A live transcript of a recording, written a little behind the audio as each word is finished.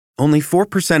Only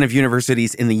 4% of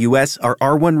universities in the U.S. are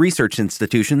R1 research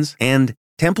institutions, and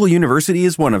Temple University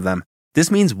is one of them. This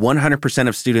means 100%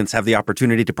 of students have the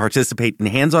opportunity to participate in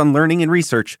hands-on learning and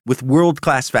research with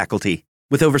world-class faculty.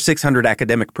 With over 600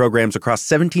 academic programs across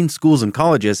 17 schools and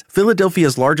colleges,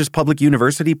 Philadelphia's largest public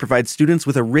university provides students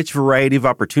with a rich variety of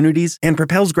opportunities and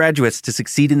propels graduates to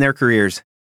succeed in their careers.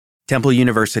 Temple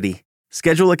University.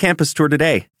 Schedule a campus tour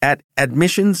today at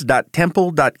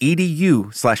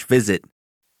admissions.temple.edu/visit.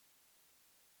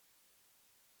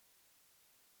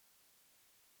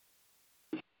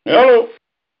 Hello.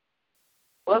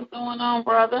 What's going on,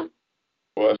 brother?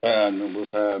 What's happening?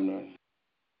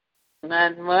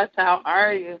 Not much. How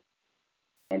are you?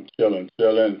 I'm chilling.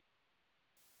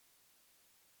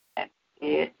 That's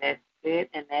good,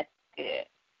 and that's good.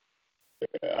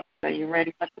 Yeah. So you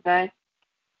ready for today?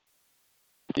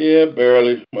 Yeah,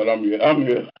 barely, but I'm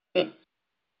here.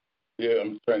 Yeah,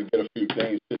 I'm trying to get a few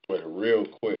things situated real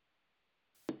quick.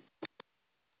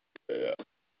 Yeah.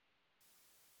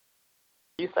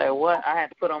 You say what? I had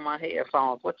to put on my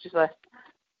headphones. What you say?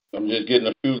 I'm just getting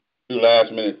a few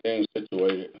last minute things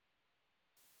situated.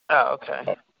 Oh,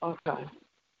 okay. Okay.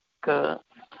 Good.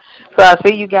 So I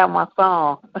see you got my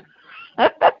song.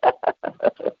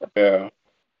 Yeah.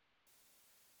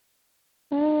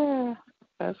 Yeah,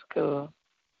 that's cool.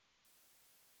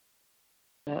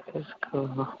 That is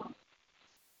cool.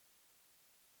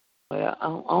 Well,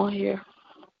 I'm on here,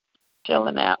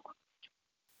 chilling out.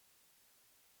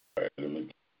 All right, let me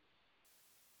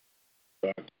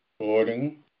start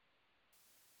recording.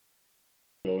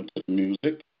 Go into the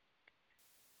music.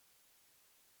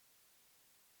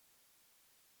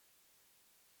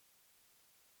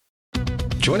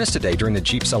 Join us today during the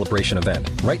Jeep Celebration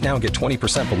event. Right now, get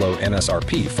 20% below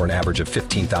MSRP for an average of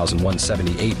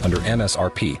 $15,178 under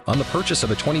MSRP on the purchase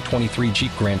of a 2023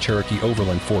 Jeep Grand Cherokee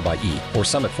Overland 4xE or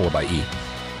Summit 4xE.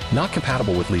 Not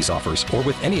compatible with lease offers or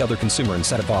with any other consumer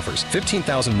incentive offers.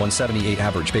 $15,178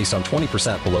 average based on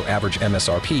 20% below average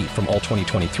MSRP from all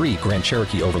 2023 Grand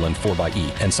Cherokee Overland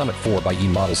 4xE and Summit 4xE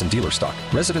models in dealer stock.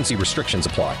 Residency restrictions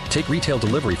apply. Take retail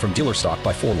delivery from dealer stock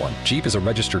by 4/1. Jeep is a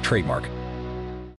registered trademark.